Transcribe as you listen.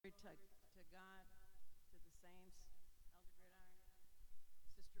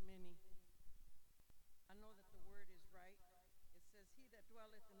many. I know that the word is right. It says, "He that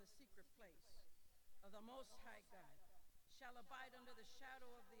dwelleth in the secret place of the Most High God shall abide under the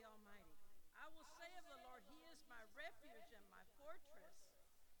shadow of the Almighty. I will say of the Lord, He is my refuge and my fortress.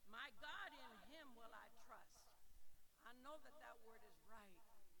 My God, in Him will I trust." I know that that word is right.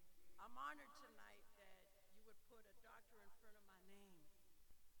 I'm honored tonight that you would put a doctor in front of my name.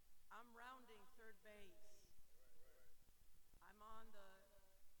 I'm rounding third base. I'm on the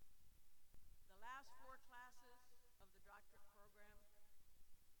last 4 classes of the doctorate program,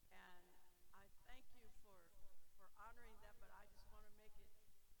 and I thank you for honoring that. But I just want to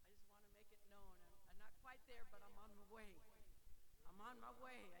make it known. I'm not quite there, but I'm on my way. I'm on my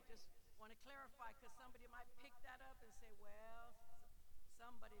way. I just want to clarify, because somebody might pick that up and say, "Well,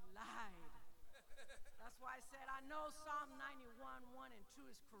 somebody lied." That's why I said I know Psalm 91:1 and 2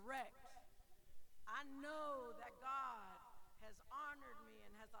 is correct. I know that God has honored me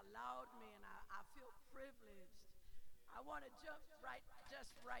and has allowed me, and I feel privileged. I want to jump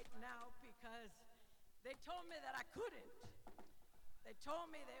just right now, because they told me that I couldn't. They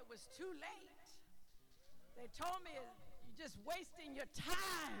told me that it was too late. They told me you're just wasting your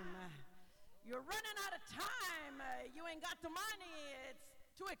time. You're running out of time. You ain't got the money.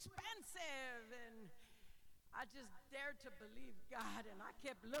 It's too expensive. And I just dared to believe God, and I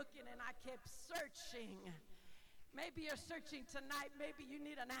kept looking and I kept searching. Maybe you're searching tonight. Maybe you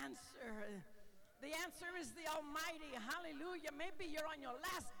need an answer. The answer is the Almighty. Hallelujah. Maybe you're on your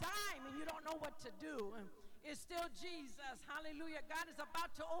last dime and you don't know what to do. It's still Jesus. Hallelujah. God is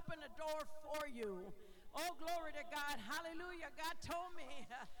about to open a door for you. Oh, glory to God. Hallelujah. God told me,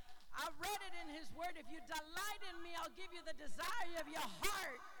 I read it in His word, if you delight in me, I'll give you the desire of your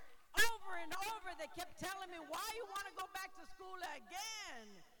heart. Over and over, they kept telling me, "Why you want to go back to school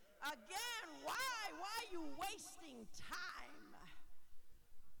again? Again, why? Why are you wasting time?"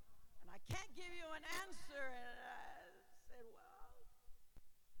 And I can't give you an answer. And I said, well,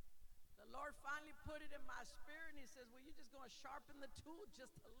 the Lord finally put it in my spirit, and He says, "Well, you're just going to sharpen the tool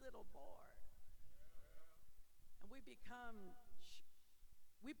just a little more." And we become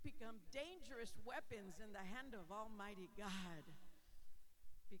dangerous weapons in the hand of Almighty God.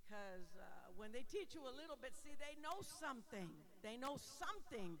 Because when they teach you a little bit, see, they know something. They know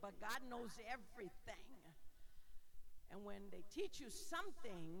something, but God knows everything. And when they teach you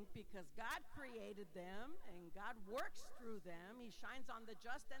something, because God created them and God works through them, He shines on the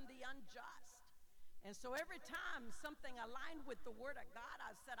just and the unjust. And so every time something aligned with the Word of God,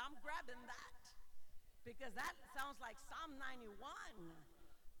 I said, I'm grabbing that. Because that sounds like Psalm 91.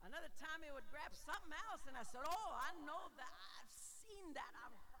 Another time He would grab something else, and I said, oh, I know that. I've seen that.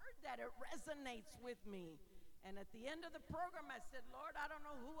 I've heard that. It resonates with me. And at the end of the program, I said, Lord, I don't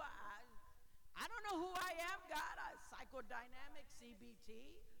know who I don't know who I am, God. Psychodynamic,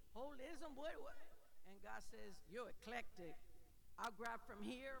 CBT, holism, what? And God says, you're eclectic. I'll grab from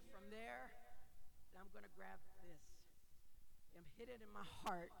here, from there, and I'm going to grab this. I'm hidden in my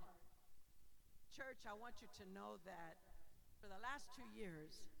heart. Church, I want you to know that for the last 2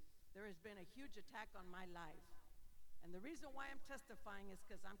 years, there has been a huge attack on my life. And the reason why I'm testifying is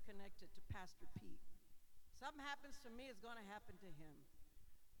because I'm connected to Pastor Pete. Something happens to me, it's going to happen to him.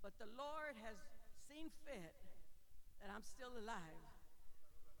 But the Lord has seen fit that I'm still alive.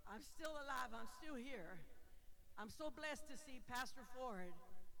 I'm still alive. I'm still here. I'm so blessed to see Pastor Ford,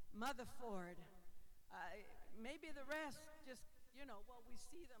 Mother Ford. Maybe the rest just, we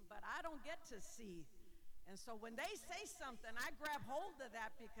see them, but I don't get to see. And so when they say something, I grab hold of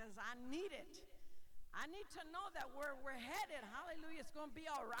that because I need it. I need to know that we're headed. Hallelujah. It's going to be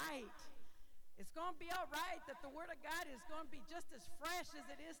all right. It's going to be all right, that the Word of God is going to be just as fresh as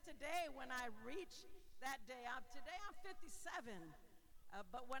it is today when I reach that day. Today I'm 57.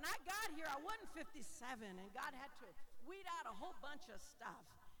 But when I got here, I wasn't 57, and God had to weed out a whole bunch of stuff.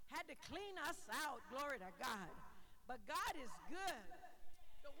 Had to clean us out. Glory to God. But God is good.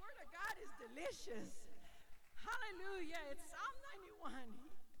 The Word of God is delicious. Hallelujah. It's Psalm 91.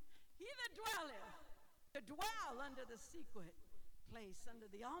 He that dwelleth, to dwell under the secret place, under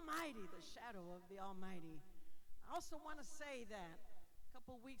the Almighty, the shadow of the Almighty. I also want to say that a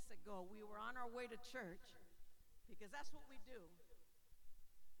couple weeks ago, we were on our way to church, because that's what we do.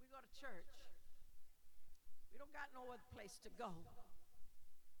 We go to church. We don't got no other place to go.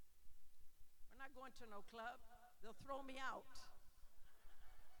 We're not going to no club. They'll throw me out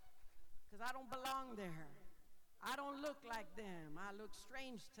because I don't belong there. I don't look like them. I look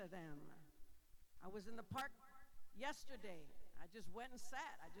strange to them. I was in the park yesterday. I just went and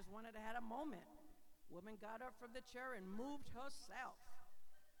sat. I just wanted to have a moment. Woman got up from the chair and moved herself.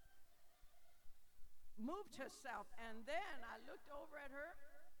 And then I looked over at her,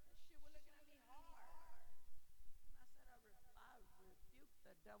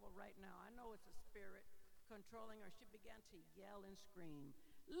 devil right now. I know it's a spirit controlling her. She began to yell and scream,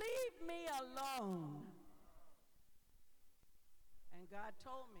 "Leave me alone." And God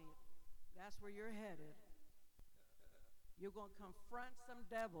told me, that's where you're headed. You're going to confront some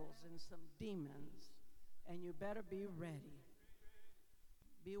devils and some demons, and you better be ready.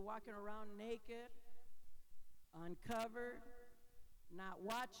 Be walking around naked, uncovered, not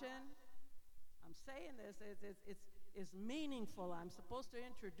watching. I'm saying this, it's meaningful. I'm supposed to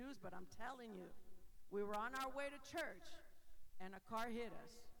introduce, but I'm telling you, we were on our way to church, and a car hit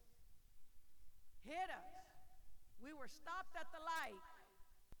us. Hit us. We were stopped at the light,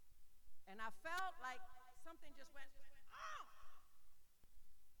 and I felt like something just went, oh!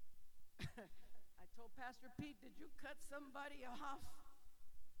 I told Pastor Pete, "Did you cut somebody off?"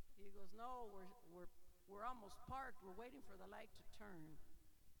 He goes, "No, we're almost parked. We're waiting for the light to turn."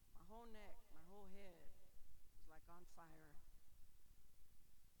 My whole neck, my whole head was like on fire.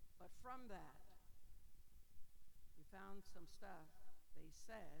 But from that, we found some stuff they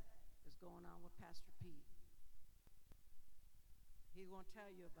said is going on with Pastor Pete. He won't tell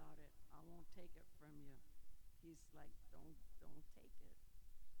you about it. I won't take it from you. He's like, don't take it.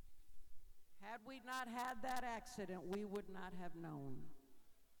 Had we not had that accident, we would not have known.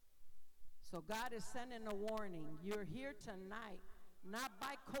 So God is sending a warning. You're here tonight, not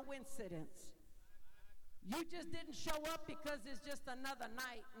by coincidence. You just didn't show up because it's just another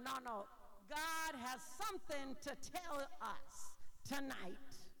night. No. God has something to tell us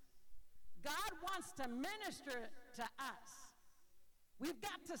tonight. God wants to minister to us. We've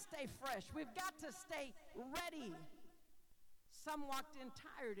got to stay fresh. We've got to stay ready. Some walked in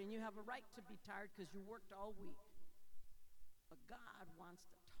tired, and you have a right to be tired because you worked all week. But God wants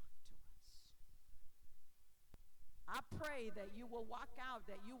to talk to us. I pray that you will walk out,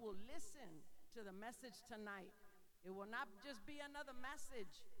 that you will listen to the message tonight. It will not just be another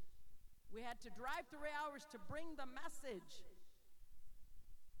message. We had to drive 3 hours to bring the message.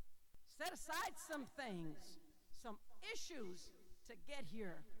 Set aside some things, some issues, to get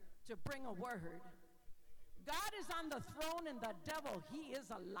here to bring a word. God is on the throne, and the devil, he is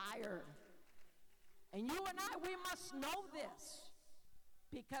a liar. And you and I, we must know this,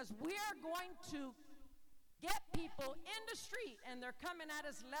 because we are going to get people in the street, and they're coming at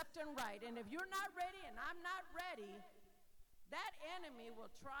us left and right. And if you're not ready and I'm not ready, that enemy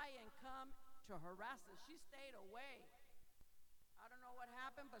will try and come to harass us. She stayed away. I don't know what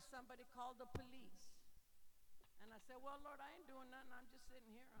happened, but somebody called the police. And I said, "Well, Lord, I ain't doing nothing. I'm just sitting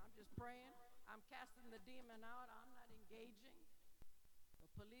here. I'm just praying. I'm casting the demon out. I'm not engaging."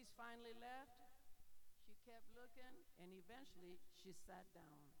 The police finally left. She kept looking, and eventually she sat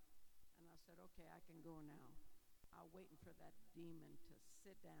down. And I said, "Okay, I can go now. I'm waiting for that demon to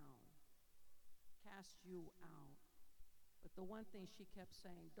sit down, cast you out." But the one thing she kept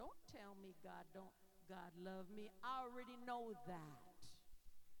saying, "Don't tell me God love me. I already know that.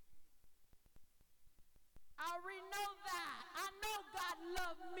 I already know that. I know God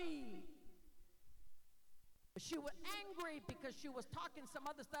loved me." She was angry because she was talking some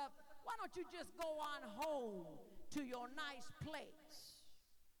other stuff. Why don't you just go on home to your nice place?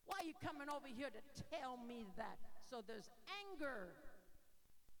 Why are you coming over here to tell me that? So there's anger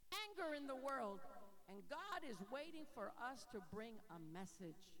in the world. And God is waiting for us to bring a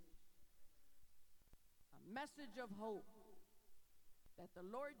message of hope, that the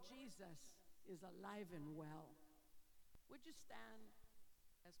Lord Jesus is alive and well. Would you stand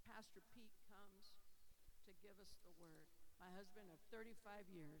as Pastor Pete comes to give us the word? My husband of 35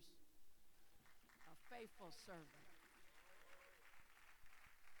 years, a faithful servant.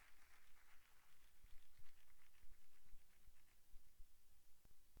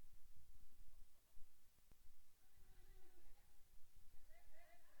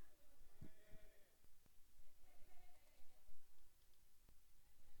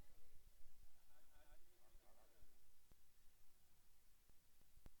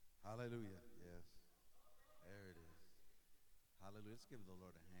 Hallelujah. Yes. There it is. Hallelujah. Let's give the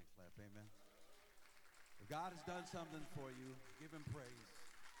Lord a hand clap. Amen. If God has done something for you, give him praise.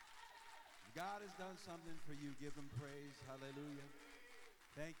 If God has done something for you, give him praise. Hallelujah.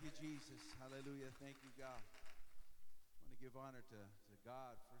 Thank you, Jesus. Hallelujah. Thank you, God. I want to give honor to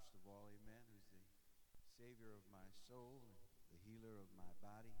God, first of all, amen, who's the Savior of my soul and the healer of my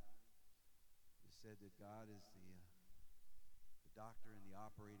body. It said that God is the doctor in the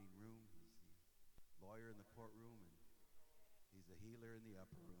operating room. He's the lawyer in the courtroom, and he's the healer in the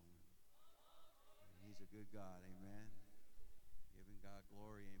upper room. And he's a good God, amen. Giving God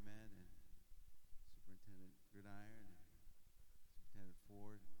glory, amen. And Superintendent Gridiron and Superintendent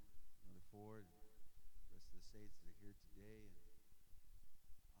Ford, Mother Ford, and the rest of the saints that are here today.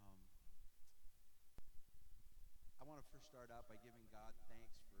 And first start out by giving God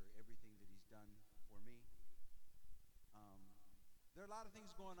thanks for everything that he's done for me. There are a lot of things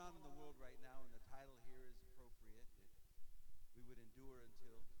going on in the world right now, and the title here is appropriate, that we would endure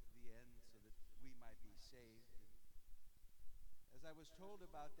until the end so that we might be saved. And as I was told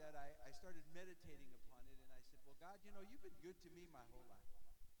about that, I started meditating upon it, and I said, well, God, you've been good to me my whole life.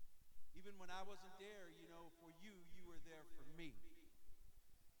 Even when I wasn't there, for you were there for me.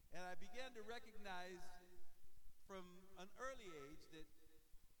 And I began to recognize from an early age that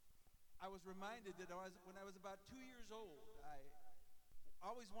I was reminded that when I was about 2 years old, I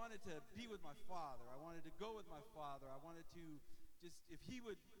always wanted to be with my father. I wanted to go with my father. I wanted to just, if he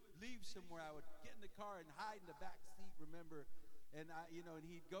would leave somewhere, I would get in the car and hide in the back seat, remember? And and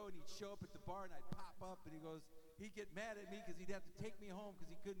he'd go and he'd show up at the bar, and I'd pop up, and he'd get mad at me because he'd have to take me home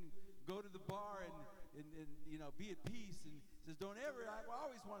because he couldn't go to the bar and be at peace. And says, I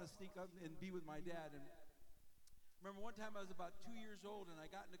always want to sneak up and be with my dad. And remember one time I was about 2 years old, and I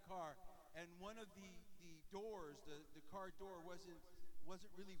got in the car, and one of the doors, the car door wasn't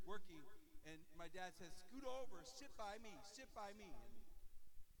really working, and my dad says, scoot over, sit by me. And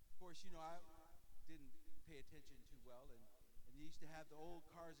of course, I didn't pay attention too well, and they used to have the old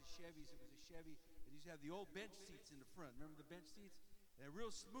cars, the Chevys. It was a Chevy, and they used to have the old bench seats in the front. Remember the bench seats? And they're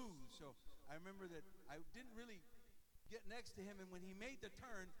real smooth, so I remember that I didn't really get next to him, and when he made the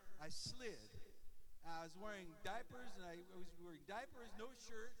turn, I slid. I was wearing diapers, no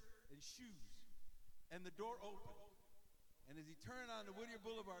shirt, and shoes, and the door opened. And as he turned on the Whittier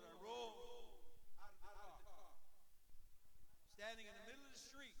Boulevard, I rolled out of the car, standing in the middle of the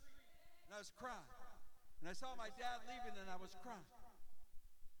street, and I was crying. And I saw my dad leaving, and I was crying.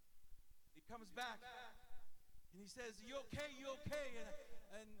 He comes back, and he says, you okay?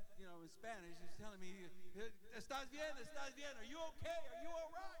 And in Spanish, he's telling me, ¿Estás bien? Are you okay? Are you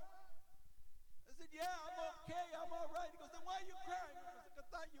all right? I said, yeah, I'm okay. I'm all right. He goes, then why are you crying? I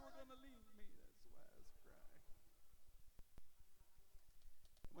thought you were going to leave me. That's why I was crying.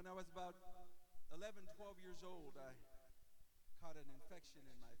 When I was about 11, 12 years old, I caught an infection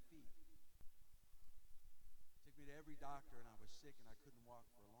in my feet. Took me to every doctor, and I was sick, and I couldn't walk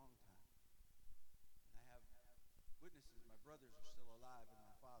for a long time. And I have witnesses. My brothers are still alive, and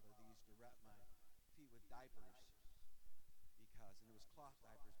my father. They used to wrap my feet with diapers and it was cloth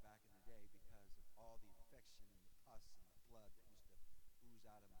diapers back in the day because of all the infection and the pus and the blood that used to ooze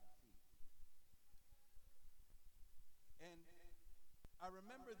out of my feet. And I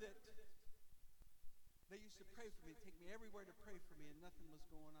remember that they used to pray for me, take me everywhere to pray for me, and nothing was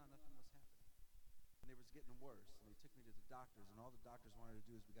going on, nothing was happening. And it was getting worse, and they took me to the doctors, and all the doctors wanted to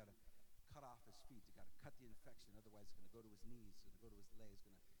do is we got to cut off his feet, we got to cut the infection, otherwise it's going to go to his knees, it's going to go to his legs,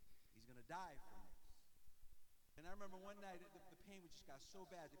 he's going to die from this. And I remember one night, the pain just got so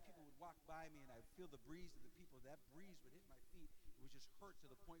bad that people would walk by me, and I'd feel the breeze of the people. That breeze would hit my feet. It would just hurt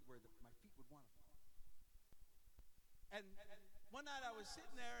to the point where my feet would want to fall. And one night I was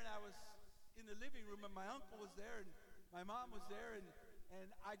sitting there, and I was in the living room, and my uncle was there, and my mom was there,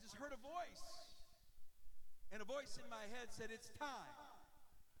 and I just heard a voice. And a voice in my head said, it's time.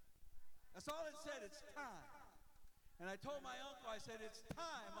 That's all it said, it's time. And I told my uncle, I said, it's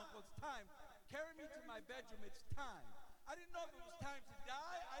time, Uncle, it's time. Carry me to my bedroom, it's time. I didn't know if it was time to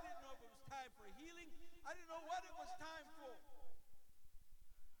die. I didn't know if it was time for healing. I didn't know what it was time for.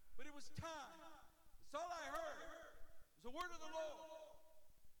 But it was time. That's all I heard. It was the word of the Lord.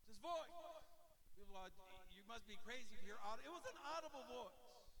 It's his voice. People are, you must be crazy to hear audible. It was an audible voice.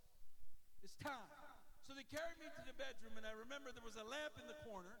 It's time. So they carried me to the bedroom, and I remember there was a lamp in the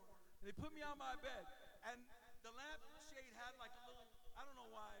corner, and they put me on my bed. And the lamp shade had like a little, I don't know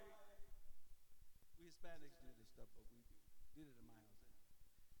why we Hispanics do this stuff, but we did it in my house.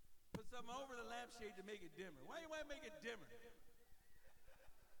 Put something over the lampshade to make it dimmer. Why do you want to make it dimmer?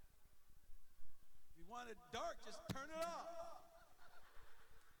 If you want it dark, just turn it off.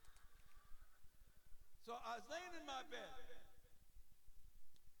 So I was laying in my bed,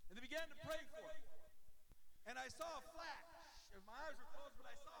 and they began to pray for me. And I saw a flash. My eyes were closed, but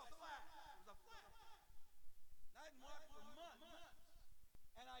I saw a flash. It was a flash. And I hadn't walked for months.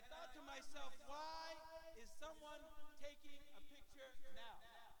 And I thought to myself, why is someone taking a picture now?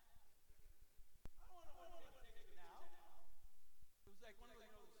 I don't want to take a picture now. It was like one of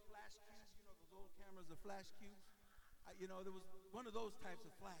those flash cubes, those old cameras, the flash cubes. There was one of those types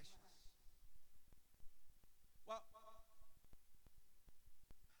of flashes. Well,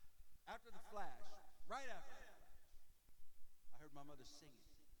 after the flash, right after the flash, I heard my mother singing.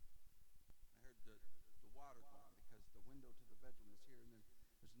 I heard the water going because the window to the bedroom is here, and then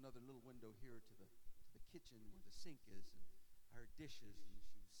there's another little window here to the kitchen where the sink is, and I heard dishes, and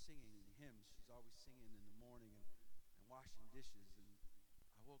she was singing hymns. She's always singing in the morning, and washing dishes, and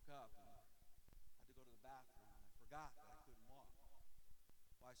I woke up and had to go to the bathroom, and I forgot that I couldn't walk.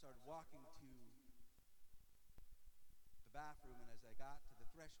 Well, I started walking to the bathroom, and as I got to the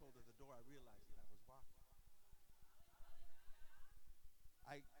threshold of the door, I realized that I was walking.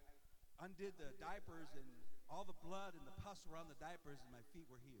 I undid the diapers, and all the blood and the pus around the diapers, and my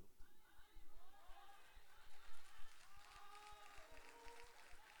feet were healed.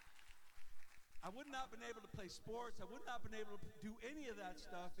 I would not have been able to play sports. I would not have been able to do any of that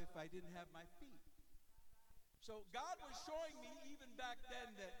stuff if I didn't have my feet. So God was showing me even back then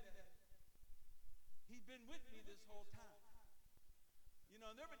that He'd been with me this whole time. You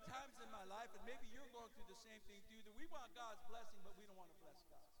know, and there have been times in my life, and maybe you're going through the same thing too, that we want God's blessing, but we don't want to bless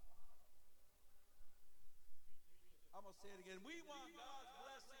God. I'm going to say it again. We want God's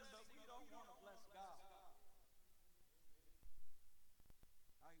blessing, but we don't want to bless God.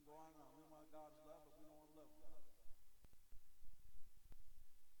 I can go on and on. We want God's love, but we don't want to love God.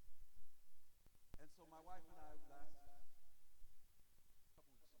 And so my wife and I last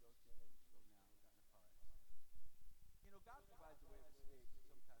couple weeks ago, 2 weeks ago now, got in a car accident. You know, God provides a way of escape.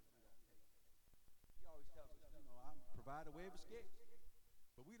 Sometimes we don't take it. He always tells us, you know, I'm provide a way of escape.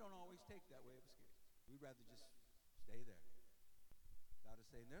 But we don't always take that way of escape. We'd rather just stay there. God is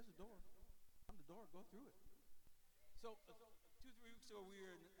saying, there's a door. I'm the door. Go through it. So 2-3 weeks ago, we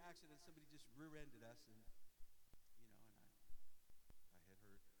were in an accident. Somebody just rear-ended us, and you know, and I had hurt and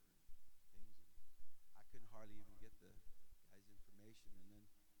things, and I couldn't hardly even get the guy's information. And then,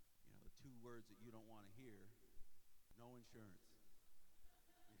 you know, the two words that you don't want to hear: no insurance.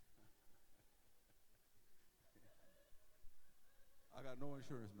 I got no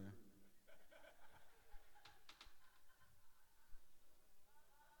insurance, man.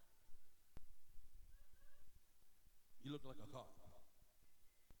 You look like a cop.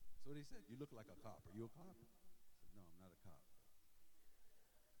 That's what he said. You look like a cop. Are you a cop? I said, no, I'm not a cop.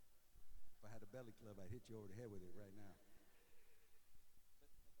 If I had a belly club, I'd hit you over the head with it right now.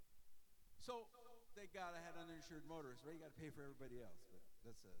 So, thank God I had uninsured motorists, right? You got to pay for everybody else, but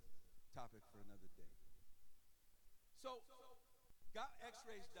that's a topic for another day. So, got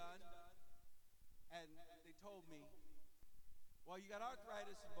x-rays done, and they told me, well, you got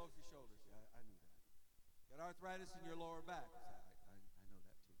arthritis in both your shoulders. Yeah, I knew that. You got arthritis in your lower back. I know that too.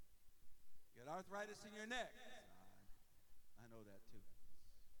 You got arthritis in your neck. I know that too.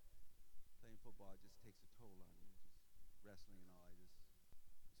 Playing football just takes a toll on you. Just wrestling and all.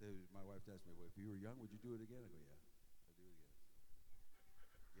 My wife asked me, well, if you were young, would you do it again? I go, yeah, I'll do it again.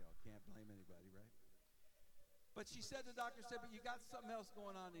 You know, can't blame anybody, right? But she said, the doctor said, but you got something else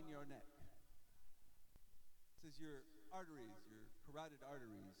going on in your neck. It says your arteries, your carotid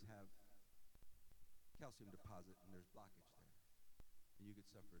arteries have calcium deposit, and there's blockage there. And you could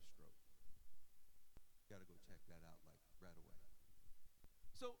suffer a stroke. You got to go check that out, like, right away.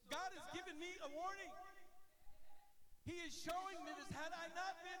 So God has given me a warning. He is showing me this. Had I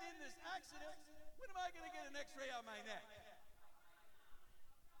not been in this accident, when am I going to get an x-ray on my neck?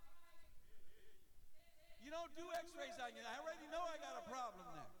 You don't do x-rays on you. I already know I got a problem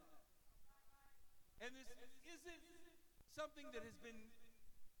there. And this isn't something that has been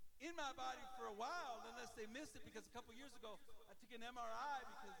in my body for a while, unless they missed it, because a couple years ago I took an MRI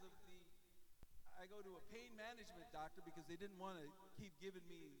because of I go to a pain management doctor because they didn't want to keep giving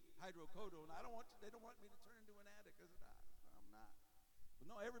me hydrocodone. They don't want me to turn into an addict. I said, I'm not.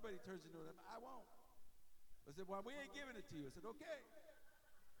 But no, everybody turns into an addict. I won't. I said, well, we ain't giving it to you. I said, okay,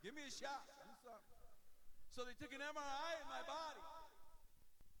 give me a shot. Do something. So they took an MRI in my body,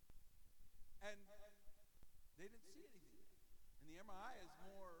 and they didn't see anything. And the MRI is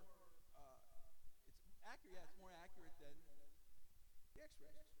more, it's accurate. Yeah, it's more accurate than the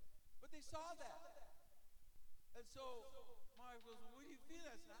X-ray. But they saw that. And so my wife goes, well, what do you feel?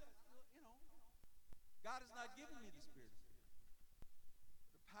 I said, you know, God has not given me the spirit of fear.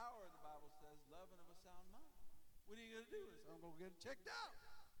 The power, the Bible says, love and of a sound mind. What are you going to do? I said, I'm going to get it checked out.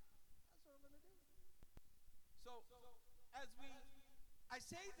 That's what I'm going to do. So I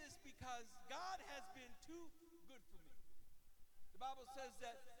say this because God has been too good for me. The Bible says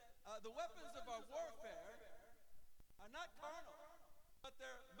that the weapons of our warfare are not carnal, but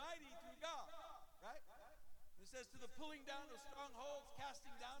they're mighty through God, right? It says to the pulling down of strongholds,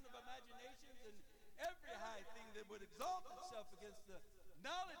 casting down of imaginations, and every high thing that would exalt itself against the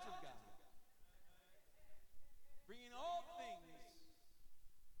knowledge of God, bringing all things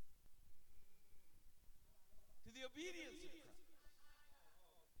to the obedience of Christ.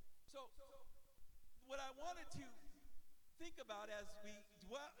 So, what I wanted to think about as we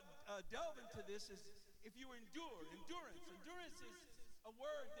delve into this is if you endure. Endurance is a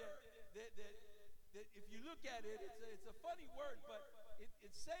word that that if you look at it, it's a funny word, but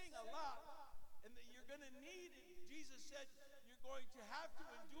it's saying a lot, and that you're going to need it. Jesus said you're going to have to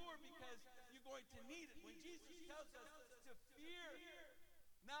endure because you're going to need it. When Jesus tells us to fear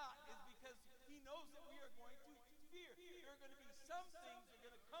not, is because he knows that we are going to fear. There are going to be some things that are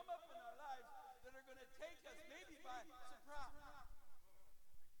going to come up in our lives that are going to take us maybe by surprise.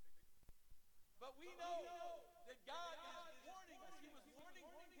 But we know that God is warning us. He was warning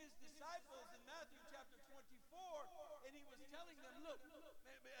his disciples in Matthew chapter 24, and he was telling them, look,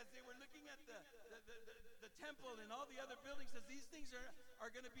 as they were looking at the temple and all the other buildings, says these things are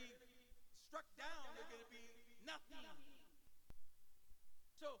going to be struck down. They're going to be nothing.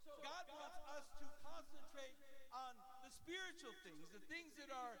 So God wants us to concentrate on the spiritual things, the things that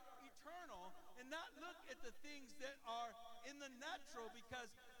are eternal, and not look at the things that are in the natural,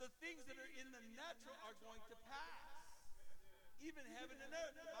 because the things that are in the natural are going to pass. Even heaven and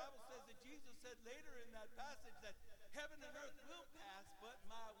earth. The Bible says that Jesus said later in that passage that heaven and earth will pass, but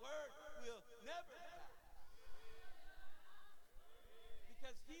my word will never pass.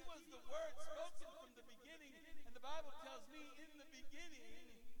 Because he was the word spoken from the beginning, and the Bible tells me in the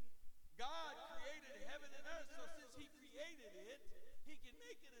beginning God created heaven and earth, so since he created it, he can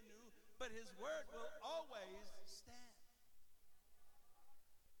make it anew, but his word will always stand.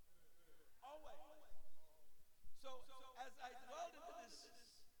 Always. So as I dwelled into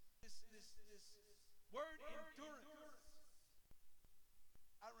this word endurance,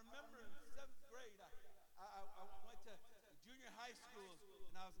 I remember in 7th grade, I went to junior high school,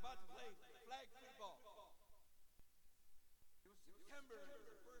 and I was about to play flag football. It was September,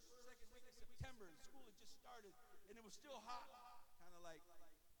 the first, second week of September, and school had just started, and it was still hot, kind of like,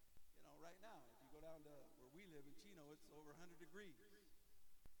 right now. If you go down to where we live in Chino, it's over 100 degrees.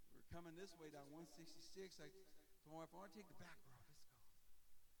 We're coming this way down 166. I told my wife, I want to take the back road. Let's go.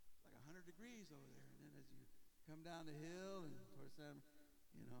 Like 100 degrees over there. And then as you come down the hill and towards them,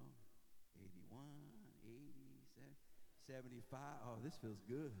 81, 80, 75. Oh, this feels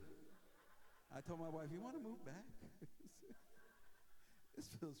good. I told my wife, you want to move back? This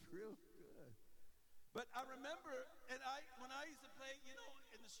feels real good. But I remember, and when I used to play,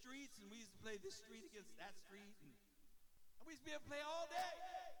 in the streets, and we used to play this street against that street, and we used to be able to play all day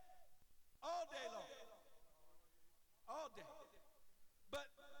long, all day. But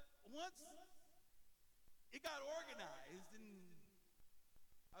once it got organized, and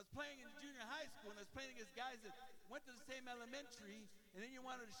I was playing in junior high school, and I was playing against guys that went to the same elementary, and then you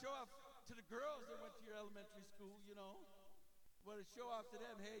wanted to show off to the girls that went to your elementary school, wanted to show off to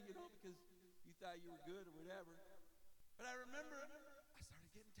them, hey, because you thought you were good or whatever. But I remember I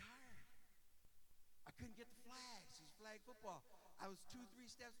started getting tired. I couldn't get the flags. It was flag football. I was 2-3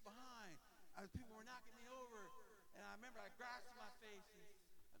 steps behind. People were knocking me over. And I remember I grasped my face and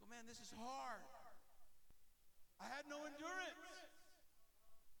I go, man, this is hard. I had no endurance.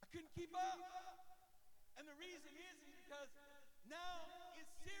 I couldn't keep up. And the reason is because now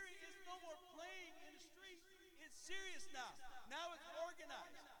it's serious. It's no more playing in the street. It's serious now. Now it's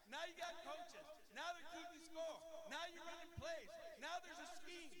organized. Now you got coaches. Now they're keeping score. Now you're running plays. Now there's a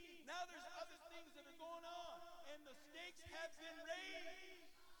scheme. Now there's other things that are going on. And the stakes have been raised.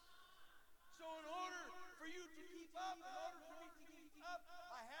 So in order for you to keep up, in order for me to keep up,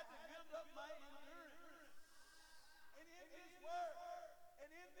 I had to build up my endurance. And in this word,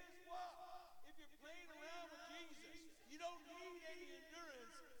 and in this walk, if you're playing around with Jesus, you don't need any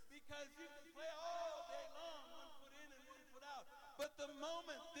endurance, because you can play all day long, one foot in and one foot out. But the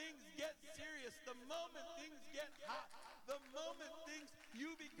moment things get serious, the moment things get hot, the moment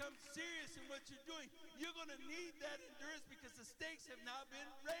you become serious in what you're doing, you're going to need that endurance, because the stakes have now been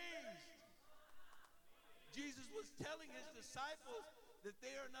raised. Jesus was telling his disciples that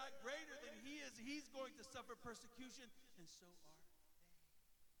they are not greater than he is. He's going to suffer persecution, and so are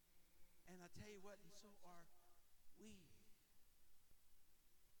they. And I tell you what, and so are we.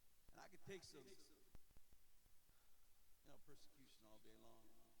 And I could take some persecution all day long.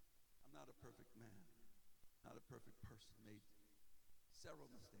 I'm not a perfect man, not a perfect person. Made several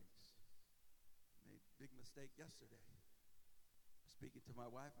mistakes. Made a big mistake yesterday. Speaking to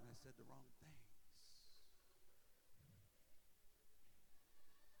my wife, and I said the wrong things.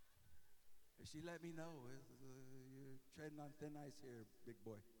 And she let me know, you're treading on thin ice here, big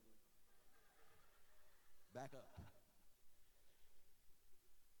boy. Back up.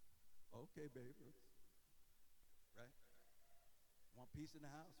 Okay, babe. Right? Want peace in the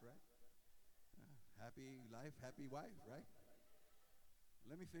house, right? Happy life, happy wife, right?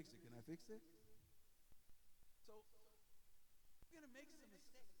 Let me fix it. Can I fix it? So, I'm going to make some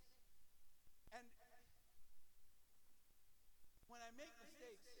mistakes. And when I make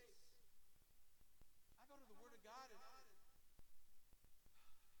mistakes, God in 1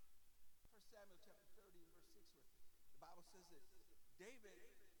 Samuel chapter 30 and verse 6, where the Bible says that David,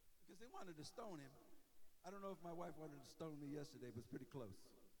 because they wanted to stone him. I don't know if my wife wanted to stone me yesterday, but it's pretty close.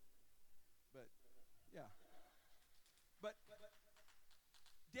 But, yeah. But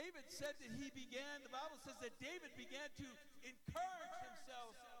David said that the Bible says that David began to encourage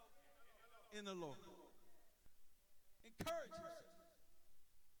himself in the Lord. Encourage himself.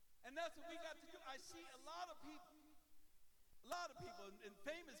 And that's what we got to do. I see a lot of people and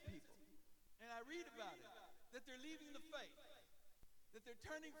famous people, and I read about it, that they're leaving the faith, that they're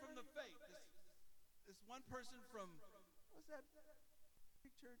turning from the faith. This one person from, what's that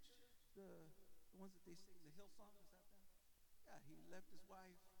big church? The ones that they sing the Hillsong, is that them? Yeah, he left his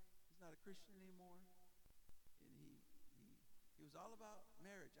wife. He's not a Christian anymore. And he was all about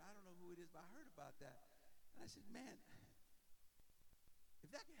marriage. I don't know who it is, but I heard about that. And I said, man, if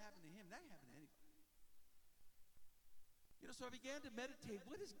that can happen to him, that can happen to anybody. You know, so I began to meditate,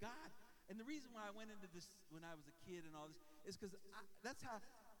 what is God? And the reason why I went into this when I was a kid and all this is because that's how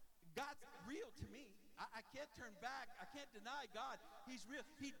God's real to me. I can't turn back. I can't deny God. He's real.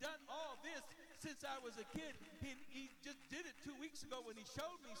 He done all this since I was a kid. He just did it 2 weeks ago when he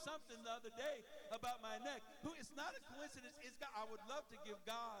showed me something the other day about my neck. It's not a coincidence. It's God. I would love to give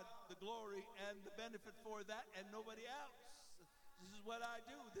God the glory and the benefit for that and nobody else. This is what I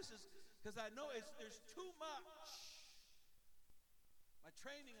do. This is because I know there's too much. My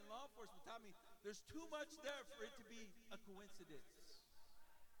training in law enforcement taught me there's too much there for it to be a coincidence.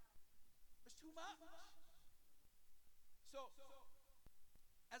 There's too much. So,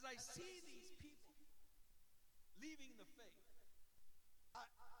 as I see these people leaving the faith, I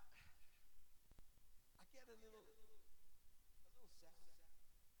get a little sad.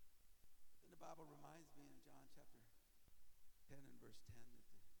 Then the Bible reminds me in John chapter 10 and verse 10 that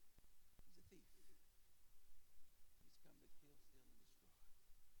he's a thief. He's come to kill, steal, and destroy.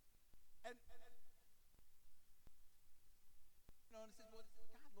 And you know, and it says, well,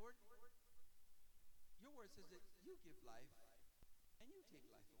 God, Lord, your word says that you give life and you take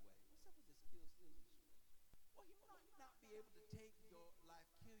life away. What's up with this kill, steal, and destroy? Well, he might not be able to take your life,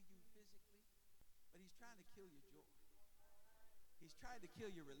 kill you physically, but he's trying to kill your joy. He's trying to kill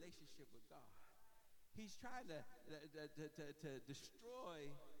your relationship with God. He's trying to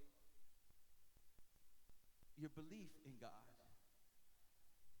destroy your belief in God.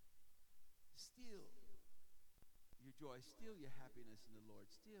 Steal your joy, steal your happiness in the Lord.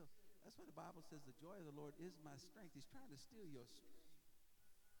 Steal. That's why the Bible says the joy of the Lord is my strength. He's trying to steal your strength.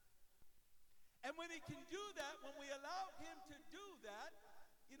 And when he can do that, when we allow him to do that,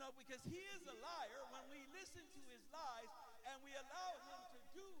 you know, because he is a liar, when we listen to his lies and we allow him to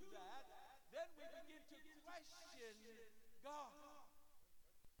do that, then we begin to question God.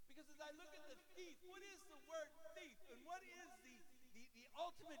 Because as I look at the thief, what is the word thief? And what is the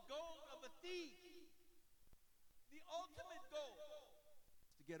ultimate goal of a thief? The ultimate goal is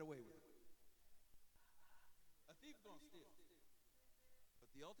to get away with it. A thief is going to steal. But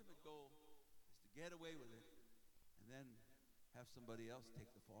the ultimate goal is to get away with it and then have somebody else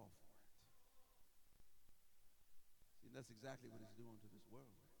take the fall for it. See, that's exactly what he's doing to this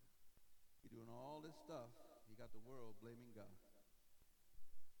world. He's doing all this stuff. He got the world blaming God.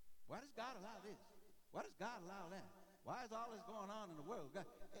 Why does God allow this? Why does God allow that? Why is all this going on in the world? God,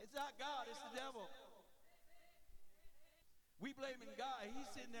 it's not God, it's the devil. We blaming God. He's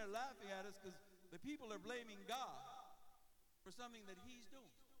sitting there laughing at us because the people are blaming God for something that he's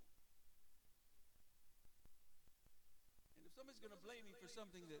doing. And if somebody's going to blame me for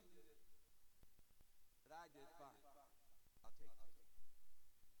something that I did, fine. I'll take it.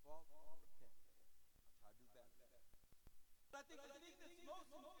 Fault, I'll repent. I'll try to do better. But I think the thing that's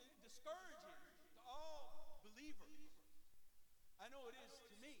most discouraging to all believers, I know it is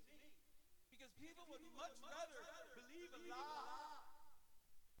to me, because people would much rather believe a lie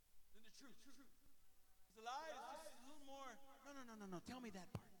than the truth. Because the lie is just a little more, no, tell me that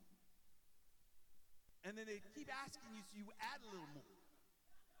part. And then they keep asking you, so you add a little more.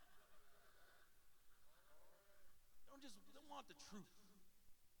 Don't want the truth.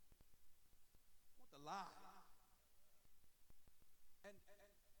 Want the lie. And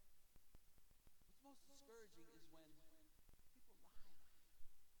what's most discouraging is when people lie on you.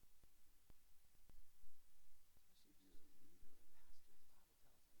 Especially if you're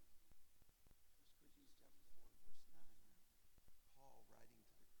a leader or a pastor. The Bible tells me,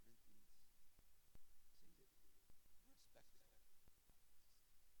 1 Corinthians chapter 4 and verse 9, Paul writing to the Corinthians,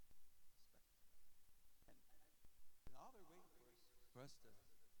 saying that we're spectacle. And all they're waiting for us to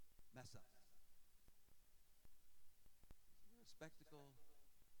mess up. We're a spectacle,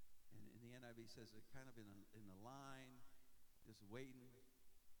 and in the end NIV says they're kind of in a line, just waiting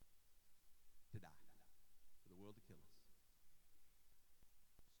to die, for the world to kill us.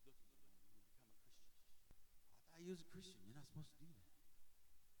 Just looking at them, you become a Christian. I thought you was a Christian. You're not supposed to do that.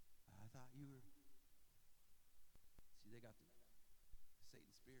 I thought you were. See, they got the Satan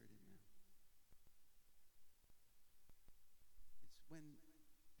spirit in them. It's when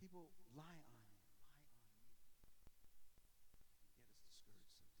people lie on you, get us discouraged sometimes, blame us for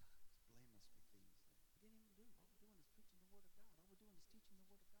things that we didn't even do. All we're doing is preaching the Word of God. All we're doing is teaching the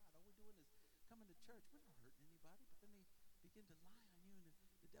Word of God. All we're doing is coming to church. We're not hurting anybody, but then they begin to lie on you, and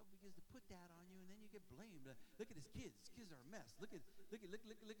the devil begins to put that on you, and then you get blamed. Look at his kids. His kids are a mess. Look at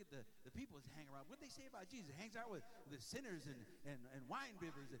the people that hang around. What do they say about Jesus? He hangs out with the sinners and wine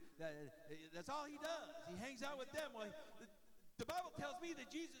bibbers. That's all he does. He hangs out with them. Well, the Bible tells me that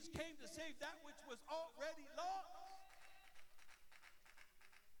Jesus came to save that which was already lost.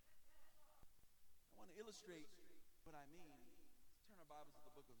 I want to illustrate what I mean. Let's turn our Bibles to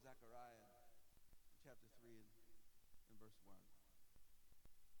the book of Zechariah, chapter 3 and verse 1.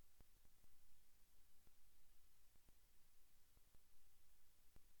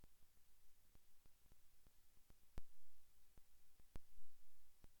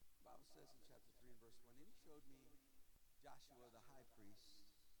 The Bible says in chapter 3 and verse 1, and he showed me Joshua the high priest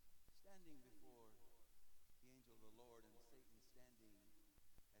standing before the angel of the Lord, and Satan standing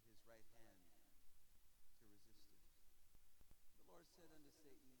at his right hand to resist him. The Lord said unto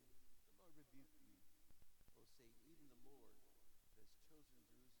Satan, the Lord rebuke you, O Satan, even the Lord that has chosen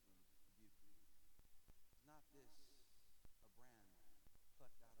Jerusalem rebuke you. Is not this a brand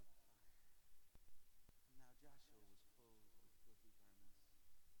plucked out of the fire? And now Joshua was clothed with filthy garments and stood before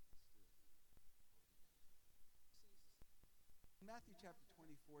the angel. In Matthew chapter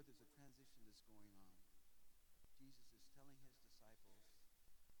 24, there's a transition that's going on. Jesus is telling his disciples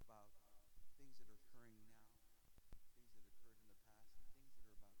about things that are occurring now, things that occurred in the past, and things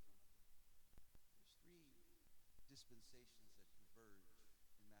that are about to occur. There's three dispensations that converge in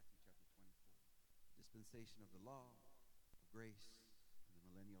Matthew chapter 24. The dispensation of the law, of grace, and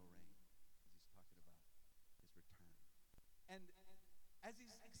the millennial reign, as he's talking about his return. And as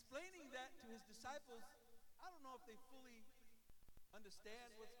he's explaining that to his disciples, I don't know if they fully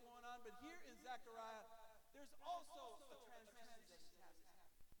understand what's going on, but here in Zechariah, there's also a transition that is happening.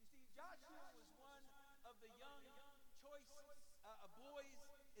 You see, Joshua was one of the young, choice boys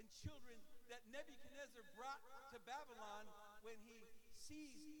and children that Nebuchadnezzar brought to Babylon when he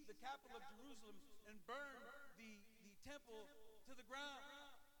seized the capital of Jerusalem and burned the temple to the ground.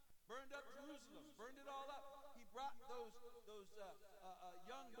 Burned up Jerusalem, burned it all up. He brought those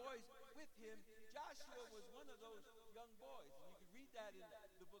young boys with him. Joshua was one of those young boys. And you can read that in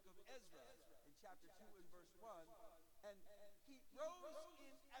the book of Ezra in chapter 2 and verse 1. And he rose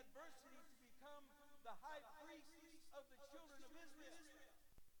in adversity to become the high priest of the children of Israel.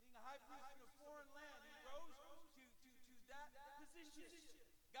 Being a high priest in a foreign land, he rose to that position.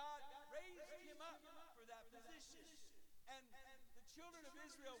 God raised him up for that position. And the children of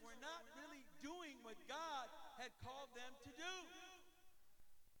Israel were not really doing what God had called them to do.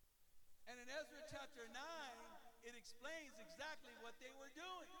 And in Ezra chapter 9, it explains exactly what they were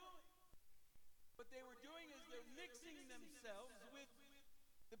doing. What they were doing is they're mixing themselves with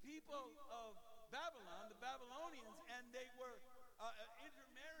the people of Babylon, the Babylonians, and they were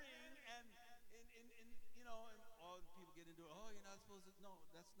intermarrying and all the people get into it. Oh, you're not supposed to. No,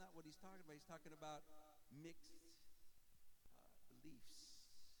 that's not what he's talking about. He's talking about mixed beliefs.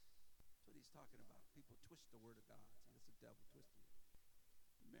 That's what he's talking about. People twist the word of God. See, that's the devil twisting it.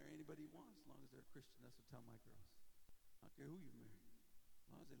 You marry anybody you want as long as they're a Christian. That's what I tell my girls. I don't care who you marry.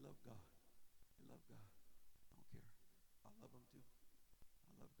 As long as they love God. They love God. I don't care. I love them too.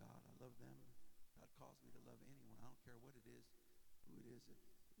 I love God. I love them. God calls me to love anyone. I don't care what it is, who it is.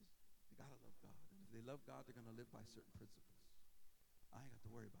 They got to love God. And if they love God, they're going to live by certain principles. I ain't got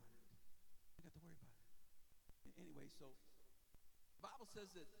to worry about it. I ain't got to worry about it. Anyway, so the Bible says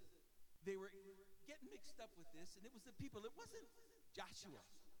that they were getting mixed up with this, and it was the people. It wasn't Joshua,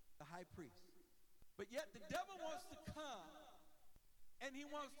 the high priest. But yet the devil wants to come, and he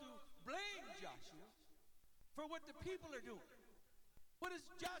wants to blame Joshua for what the people are doing. What does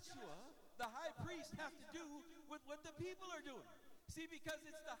Joshua, the high priest, have to do with what the people are doing? See, because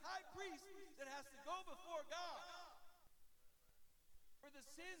it's the high priest that has to go before God for the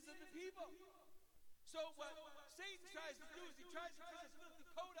sins of the people. So what Satan tries to do is he tries to put his filthy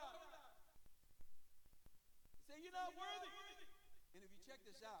coat on. Say, you're not worthy. And if you check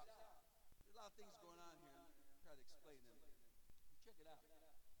this out, there's a lot of things going on here. I'll try to explain them. Check it out.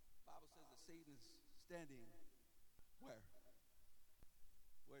 The Bible says that Satan is standing where?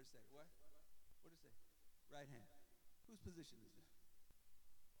 Where does it say? Where? What does it say? Right hand. Whose position is that?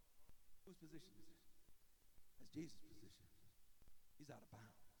 Whose position is that? That's Jesus' position. He's out of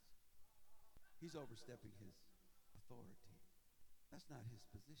bounds. He's overstepping his authority. That's not his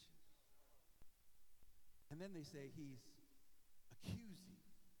position. And then they say he's accusing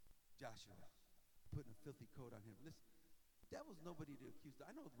Joshua, putting a filthy coat on him. Listen, the devil's nobody to accuse.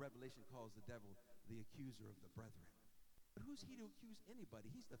 I know Revelation calls the devil the accuser of the brethren. But who's he to accuse anybody?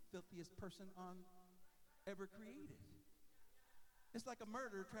 He's the filthiest person on ever created. It's like a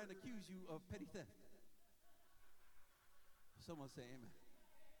murderer trying to accuse you of petty theft. Someone say amen.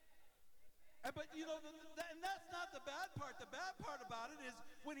 But you know, and that's not the bad part. The bad part about it is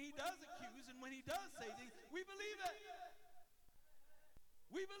when he does accuse and when he does say things, we believe it.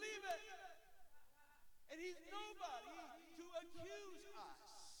 We believe it. And he's nobody to accuse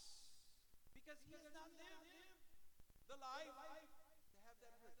us because he has not lived the life to have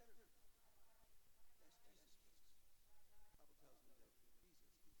that privilege. That's Jesus Christ. The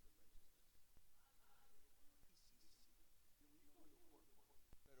Bible tells me that Jesus is the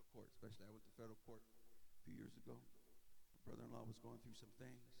righteousness. Federal court, especially. I went to federal court a few years ago. My brother-in-law was going through some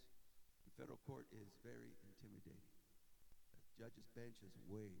things. The federal court is very intimidating. The judge's bench is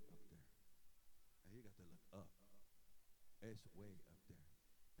way up there. And you got to look up. It's way up there.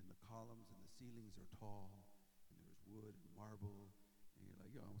 And the columns and the ceilings are tall. And there's wood and marble. And you're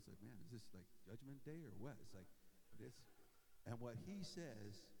like, yo, I almost like, man, is this like Judgment Day or what? It's like this. And what he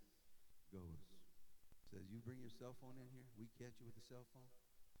says goes. Says, you bring your cell phone in here, we catch you with a cell phone,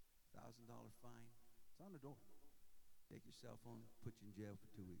 $1,000 fine. It's on the door. Take your cell phone, put you in jail for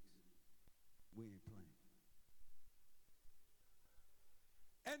 2 weeks. We ain't playing.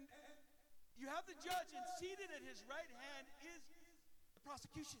 And you have the judge, and seated at his right hand is the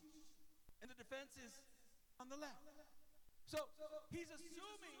prosecution, and the defense is on the left. So he's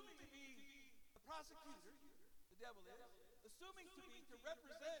assuming to be the prosecutor, the devil is, assuming to be to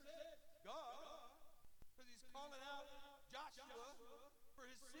represent God, because he's calling out Joshua for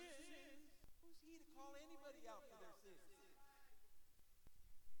his sins. Who's he to call anybody out for their sins?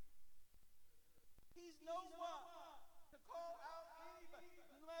 He's no one to call out anybody,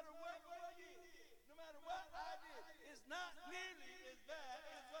 no matter what you did, no matter what I did. It's not nearly as bad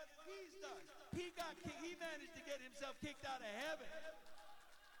as what he's done. He managed to get himself kicked out of heaven.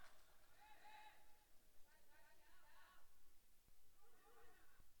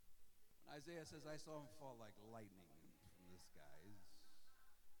 Isaiah says, I saw him fall like lightning from the skies.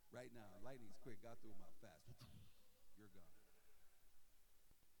 Right now, lightning's quick, got through him out fast. You're gone.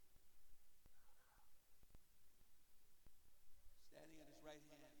 Standing at his right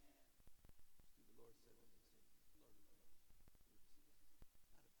hand, the Lord said unto Satan, Lord, not a good.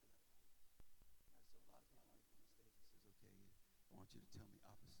 So a lot of people make a mistake. He says, okay, I want you to tell me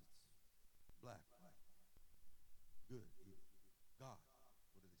opposites. Black, white, good, evil. God.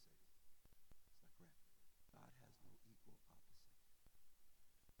 What do they say? God has no equal opposite.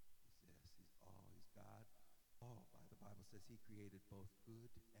 He says he's God. All, the Bible says he created both good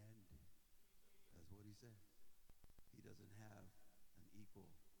and that's what he said. He doesn't have an equal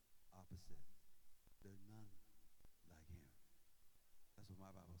opposite. There's none like him. That's what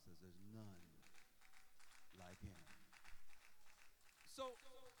my Bible says. There's none like him. So,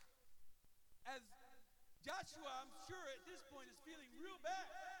 as Joshua, I'm sure at this point is feeling real bad.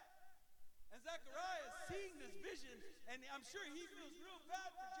 And Zechariah is seeing this vision, and I'm sure he feels real bad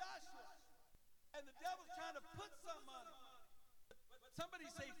for Joshua. And the devil's trying to put something on him. But somebody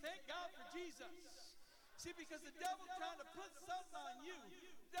say, thank God for Jesus. See, because the devil's trying to put something on you.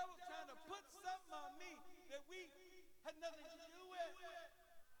 The devil's trying to put something on me that we had nothing to do with. I know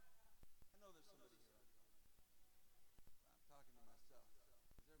there's somebody here. I'm talking to myself.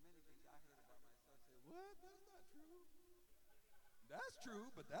 Because there are many things I heard about myself. Say, what? That's not true. That's true,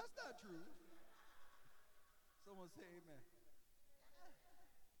 but that's not true. Someone say amen. I did that.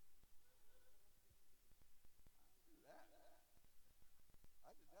 I didn't do that. I'm into it.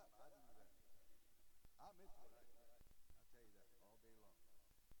 I'll tell you that all day long. Joshua says, "Suppose a filthy rag."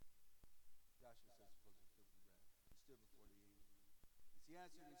 He stood before the angel. As he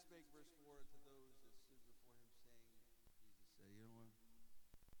answered and spake, verse 4, to those that stood before him, saying, Jesus said, you know what?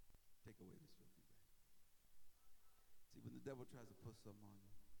 Take away this filthy rag. See, when the devil tries to put something on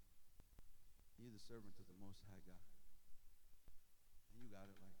you, you're the servant of the Most High God. And you got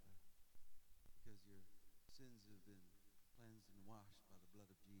it like that. Because your sins have been cleansed and washed by the blood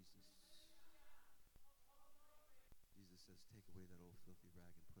of Jesus. Jesus says, take away that old filthy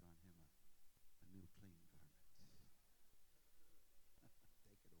rag and put on him a new clean garment. Take it away.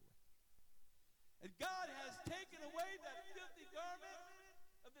 And God has taken away that filthy garment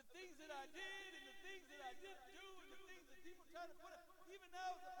of of the things that I did and the things that I didn't do and the things that people try to put up. Even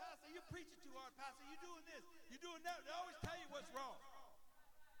now as a pastor, you're preaching too hard, pastor. You're doing this, you're doing that. They always tell you what's wrong.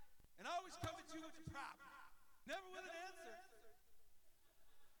 And I always come at you with the problem. Never with an answer.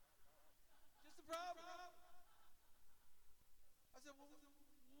 Just a problem. I said, well,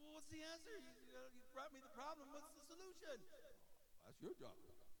 what's the answer? You brought me the problem. What's the solution? That's your job.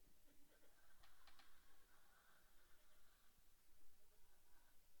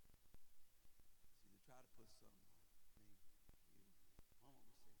 See, they try to put some, Mama would say this.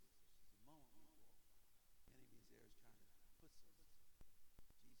 She said, Mama, the enemy is there is trying to put some. Jesus is there to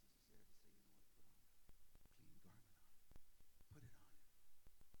say, you know what, put on a clean garment on him. Put it on him.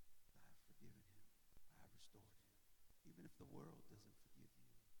 I have forgiven him. I have restored him. Even if the world doesn't forgive you,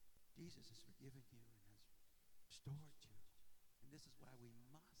 Jesus has forgiven you and has restored you. And this is why we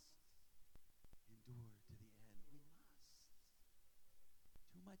must endure to the end. We must.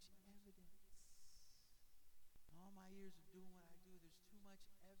 Too much evidence. In all my years of doing what I do, there's too much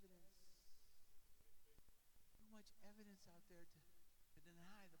evidence. Too much evidence out there to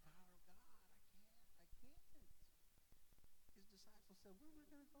deny the power of God. I can't. His disciples said, where am I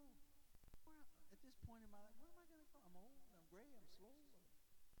going to go? At this point in my life, where am I going to go? I'm old, I'm gray, I'm slow,